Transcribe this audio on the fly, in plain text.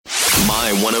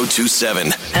My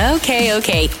 1027.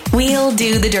 Okay. We'll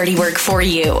do the dirty work for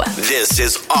you. This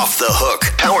is Off the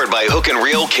Hook, powered by Hook and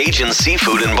Reel Cajun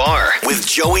Seafood and Bar with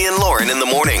Joey and Lauren in the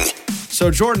morning.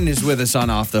 So Jordan is with us on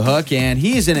Off the Hook, and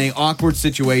he is in an awkward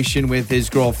situation with his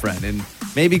girlfriend. And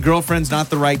maybe girlfriend's not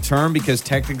the right term because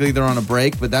technically they're on a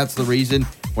break, but that's the reason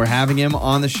we're having him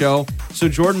on the show. So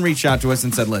Jordan reached out to us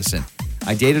and said, listen,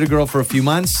 I dated a girl for a few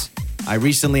months. I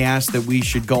recently asked that we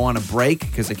should go on a break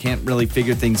because I can't really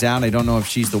figure things out. I don't know if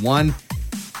she's the one.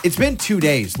 It's been 2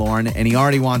 days, Lauren, and he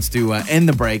already wants to end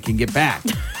the break and get back.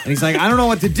 And he's like, I don't know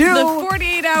what to do. The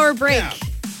 48-hour break.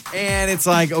 Yeah. And it's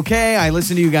like, okay, I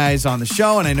listen to you guys on the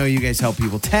show, and I know you guys help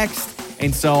people text.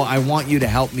 And so I want you to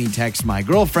help me text my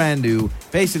girlfriend to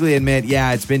basically admit,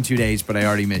 yeah, it's been 2 days, but I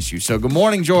already miss you. So good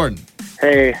morning, Jordan.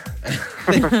 Hey.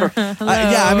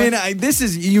 This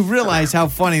is, you realize how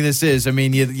funny this is. I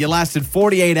mean, you lasted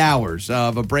 48 hours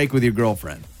of a break with your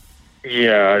girlfriend.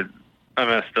 Yeah, I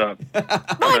messed up.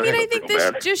 I think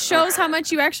this just shows how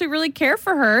much you actually really care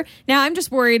for her. Now, I'm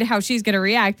just worried how she's going to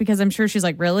react because I'm sure she's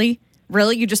like, really?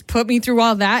 Really? You just put me through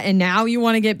all that and now you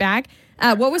want to get back?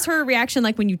 What was her reaction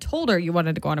like when you told her you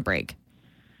wanted to go on a break?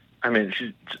 I mean,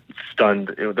 she's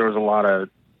stunned. There was a lot of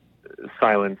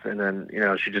silence, and then,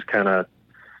 she just kind of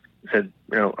said,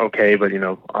 okay, but,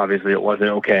 obviously it wasn't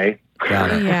okay.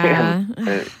 Got it. Yeah.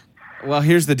 Well,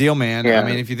 here's the deal, man. Yeah. I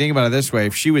mean, if you think about it this way,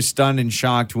 if she was stunned and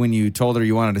shocked when you told her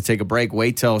you wanted to take a break,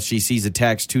 wait till she sees a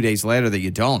text 2 days later that you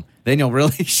don't. Then you'll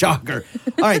really shock her.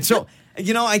 All right, so...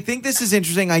 I think this is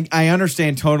interesting. I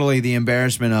understand totally the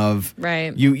embarrassment of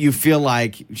right. You feel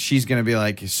like she's going to be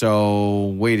like, so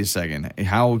wait a second.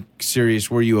 How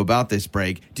serious were you about this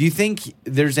break? Do you think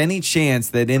there's any chance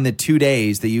that in the 2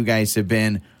 days that you guys have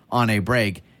been on a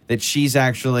break that she's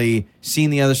actually seen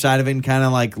the other side of it and kind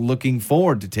of like looking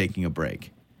forward to taking a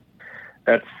break?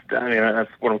 That's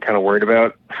what I'm kind of worried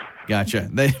about. Gotcha.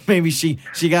 Maybe she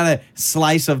got a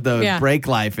slice of the break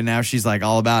life, and now she's like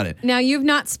all about it. Now, you've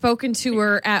not spoken to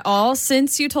her at all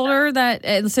since you told her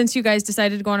that, since you guys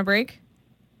decided to go on a break?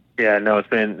 Yeah, no, it's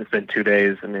been 2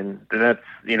 days. I mean, that's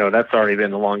already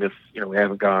been the longest. We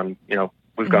haven't gone.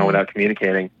 We've gone without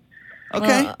communicating.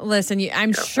 Okay. Well, listen,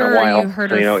 I'm sure you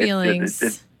hurt her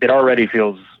feelings. It already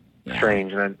feels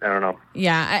strange, and I don't know.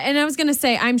 Yeah, and I was going to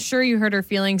say, I'm sure you hurt her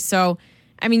feelings, so...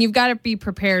 I mean, you've got to be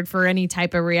prepared for any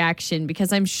type of reaction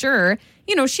because I'm sure,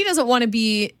 she doesn't want to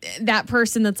be that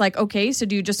person that's like, okay, so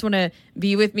do you just want to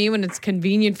be with me when it's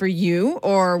convenient for you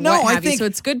or what have you? So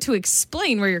it's good to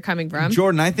explain where you're coming from.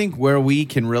 Jordan, I think where we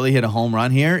can really hit a home run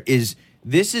here is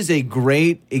this is a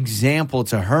great example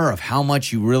to her of how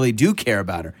much you really do care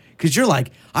about her. Because you're like,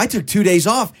 I took 2 days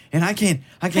off and I can't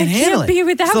handle it. Be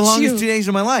without it's the longest you. 2 days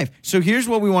of my life. So here's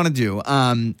what we want to do.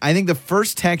 I think the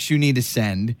first text you need to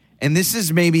send, and this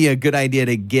is maybe a good idea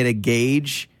to get a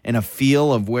gauge and a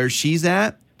feel of where she's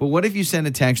at. But what if you send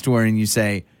a text to her and you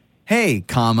say, hey,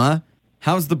 comma,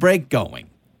 how's the break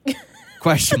going?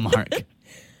 Question mark.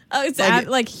 Oh, is that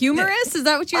like humorous? Is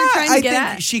that what you were trying to get at? I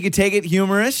think she could take it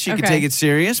humorous. She could take it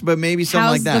serious, but maybe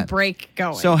something like that. How's the break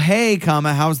going? So, hey,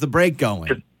 comma, how's the break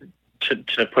going? Should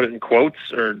I put it in quotes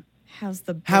or? How's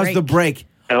the break? How's the break?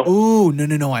 No. Ooh,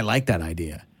 no. I like that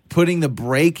idea. Putting the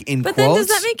break in quotes. But then does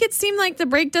that make it seem like the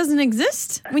break doesn't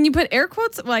exist? When you put air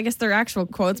quotes, well, I guess they're actual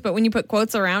quotes, but when you put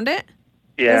quotes around it,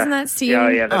 doesn't that seem...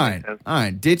 Yeah, that all makes sense. All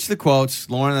right. Ditch the quotes.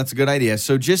 Lauren, that's a good idea.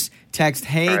 So just text,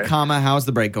 hey, comma, how's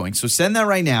the break going? So send that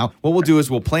right now. What we'll do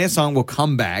is we'll play a song. We'll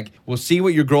come back. We'll see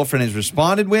what your girlfriend has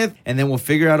responded with, and then we'll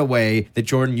figure out a way that,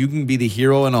 Jordan, you can be the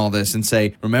hero in all this and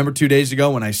say, remember 2 days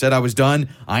ago when I said I was done?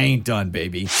 I ain't done,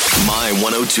 baby. My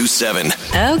 1027.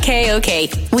 Okay.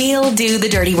 We'll do the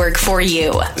dirty work for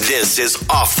you. This is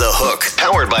Off the Hook,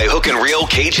 powered by Hook and Reel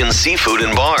Cajun Seafood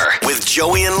and Bar with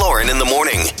Joey and Lauren in the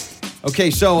morning.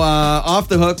 Okay, so Off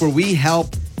the Hook, where we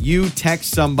help you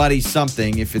text somebody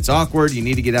something. If it's awkward, you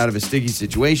need to get out of a sticky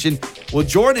situation. Well,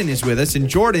 Jordan is with us, and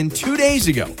Jordan, 2 days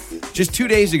ago, just 2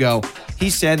 days ago, he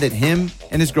said that him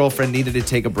and his girlfriend needed to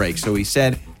take a break. So he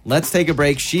said, let's take a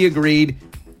break. She agreed.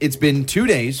 It's been 2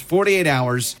 days, 48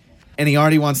 hours, and he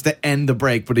already wants to end the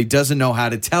break, but he doesn't know how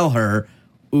to tell her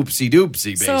oopsie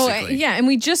doopsie, basically. So, and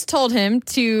we just told him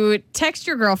to text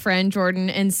your girlfriend, Jordan,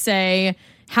 and say,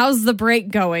 how's the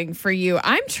break going for you?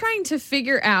 I'm trying to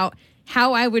figure out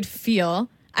how I would feel.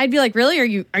 I'd be like, really?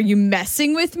 Are you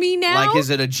messing with me now? Like, is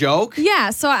it a joke? Yeah,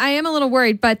 so I am a little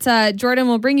worried, but Jordan,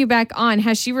 will bring you back on.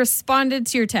 Has she responded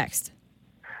to your text?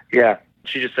 Yeah,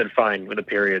 she just said fine with a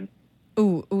period.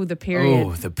 Ooh, the period.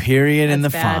 Ooh, the period and the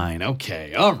That's bad. fine.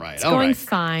 Okay, all right, It's going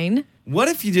fine. What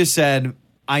if you just said,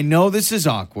 I know this is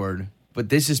awkward, but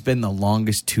this has been the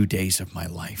longest 2 days of my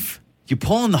life. you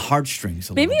pull on the heartstrings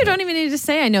a Maybe little you bit. don't even need to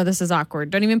say, I know this is awkward.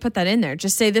 Don't even put that in there.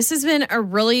 Just say, this has been a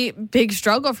really big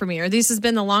struggle for me, or this has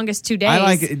been the longest 2 days. I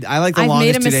like the I've made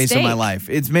longest a 2 days of my mistake. life.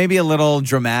 It's maybe a little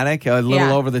dramatic, a little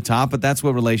Yeah. over the top, but that's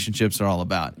what relationships are all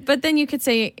about. But then you could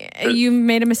say, you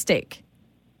made a mistake.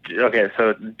 Okay,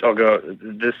 so I'll go.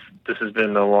 This has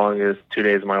been the longest 2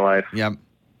 days of my life. Yep.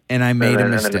 And I made a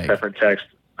And then mistake. a separate text.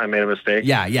 I made a mistake.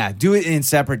 Yeah. Do it in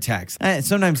separate text.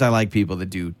 Sometimes I like people that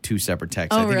do 2 separate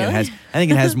texts. Oh, I think really? I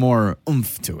think it has more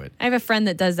oomph to it. I have a friend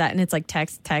that does that, and it's like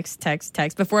text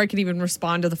before I could even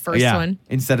respond to the first Yeah. one.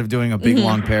 Instead of doing a big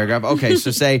long paragraph. Okay, so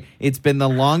say it's been the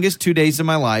longest 2 days of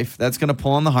my life. That's going to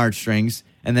pull on the heartstrings,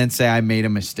 and then say I made a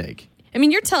mistake. I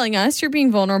mean, you're telling us, you're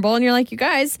being vulnerable, and you're like, you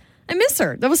guys, I miss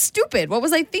her. That was stupid. What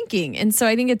was I thinking? And so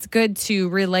I think it's good to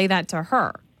relay that to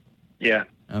her. Yeah.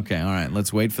 Okay, all right.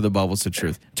 Let's wait for the bubbles of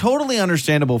truth. Totally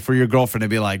understandable for your girlfriend to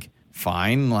be like,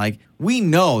 fine. Like, we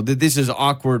know that this is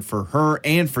awkward for her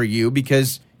and for you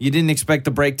because you didn't expect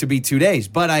the break to be 2 days.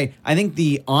 But I think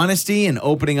the honesty and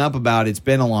opening up about it's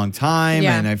been a long time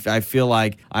Yeah. and I feel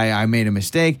like I made a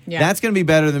mistake, Yeah. that's going to be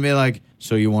better than being like,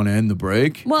 so you want to end the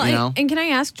break? Well, you know? and can I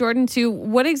ask Jordan, too,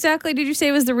 what exactly did you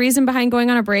say was the reason behind going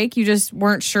on a break? You just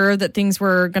weren't sure that things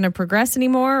were going to progress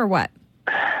anymore, or what?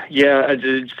 Yeah, I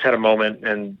just had a moment,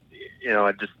 and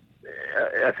I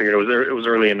figured it was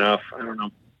early enough. I don't know.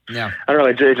 Yeah. I don't know.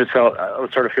 It just felt, I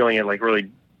was sort of feeling it like really.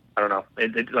 I don't know.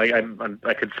 Like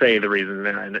I could say the reason,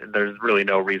 and there's really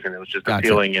no reason. It was just a Gotcha.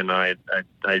 feeling, and I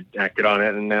acted on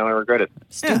it, and now I regret it.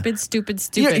 Stupid.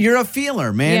 You're a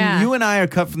feeler, man. Yeah. You and I are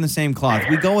cut from the same cloth.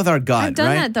 We go with our gut, I've done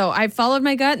right? that, though. I followed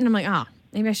my gut, and I'm like,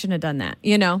 maybe I shouldn't have done that,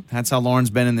 That's how Lauren's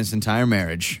been in this entire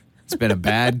marriage. It's been a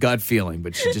bad gut feeling,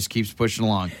 but she just keeps pushing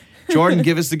along. Jordan,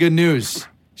 give us the good news.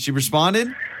 She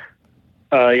responded?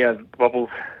 Yeah, Bubbles.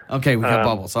 Okay, we got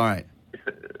bubbles. All right.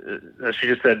 She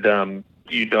just said,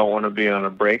 "You don't want to be on a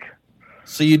break."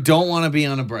 So you don't want to be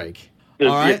on a break. All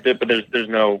right. But there's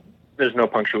no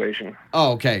punctuation.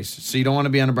 Oh, okay. So you don't want to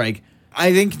be on a break.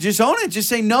 I think just own it. Just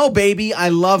say, no, baby, I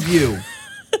love you.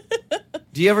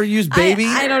 Do you ever use baby?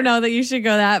 I don't know that you should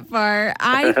go that far.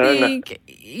 I think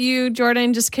you,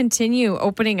 Jordan, just continue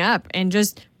opening up and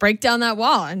just break down that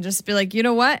wall and just be like, you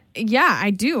know what? Yeah,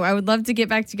 I do. I would love to get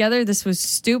back together. This was a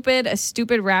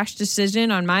stupid, rash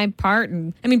decision on my part.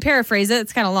 And I mean, paraphrase it.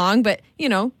 It's kind of long, but,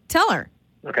 tell her.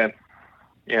 Okay.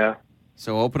 Yeah.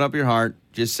 So open up your heart.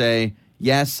 Just say,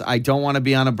 yes, I don't want to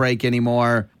be on a break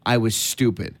anymore. I was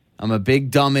stupid. I'm a big,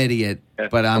 dumb idiot,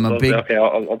 but I'm a big... Okay,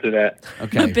 I'll do that.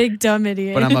 Okay. A big, dumb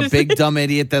idiot. But I'm a big, dumb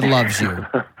idiot that loves you.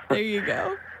 There you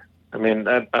go. I mean,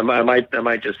 I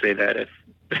might just say that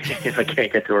if I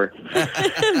can't get to her.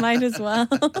 Might as well.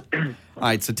 All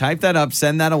right, so type that up,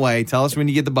 send that away. Tell us when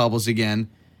you get the bubbles again.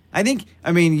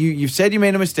 You've said you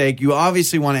made a mistake. You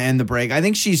obviously want to end the break. I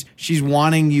think she's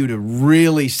wanting you to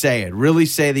really say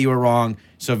that you were wrong.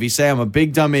 So if you say, I'm a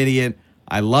big, dumb idiot,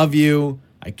 I love you,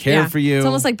 I care for you. It's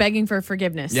almost like begging for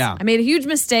forgiveness. Yeah. I made a huge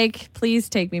mistake. Please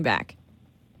take me back.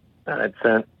 It's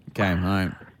sent. Okay, all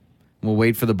right. We'll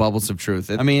wait for the bubbles of truth.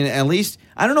 I mean, at least,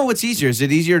 I don't know what's easier. Is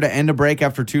it easier to end a break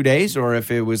after 2 days or if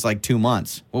it was like 2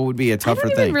 months? What would be a tougher I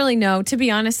don't thing? even really know. To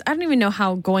be honest, I don't even know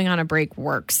how going on a break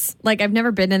works. Like, I've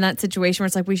never been in that situation where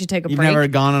it's like, we should take a You've break. never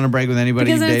gone on a break with anybody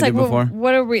Because you've then it's dated like, before?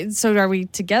 what are we? So are we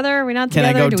together? Are we not Can I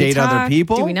together? go Do date we other talk?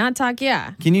 people? Do we not talk?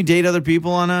 Yeah. Can you date other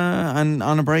people on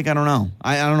a break? I don't know.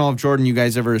 I don't know if Jordan, you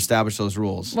guys ever established those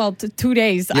rules. Well, 2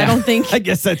 days. Yeah. I don't think. I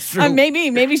guess that's true.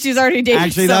 Maybe she's already dated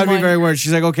Actually, that would be someone. very weird.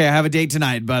 She's like, okay, I have a date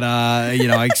tonight, but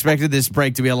I expected this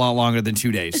break to be a lot longer than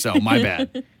 2 days, so my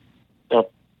bad. Well,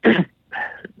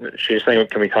 she's saying,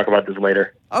 can we talk about this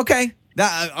later? Okay.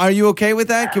 Are you okay with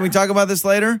that? Can we talk about this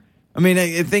later? I mean,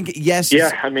 I think yes.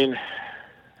 Yeah, I mean,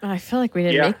 I feel like we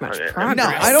didn't Yeah. make much No,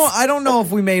 progress. No, I don't know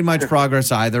if we made much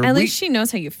progress either. At least she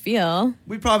knows how you feel.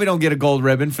 We probably don't get a gold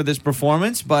ribbon for this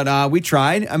performance, but we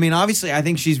tried. I mean, obviously, I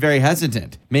think she's very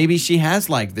hesitant. Maybe she has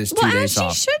like this 2 Well, days she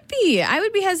off. should be. I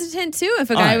would be hesitant too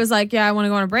if a guy right. was like, "Yeah, I want to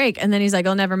go on a break," and then he's like,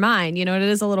 "Oh, never mind." It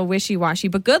is a little wishy-washy.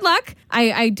 But good luck.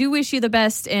 I do wish you the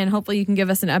best, and hopefully you can give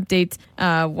us an update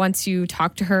once you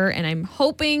talk to her. And I'm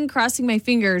hoping, crossing my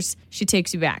fingers, she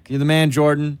takes you back. You're the man,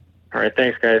 Jordan. all right,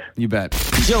 thanks, guys. You bet.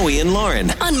 Joey and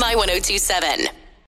Lauren. On My 1027.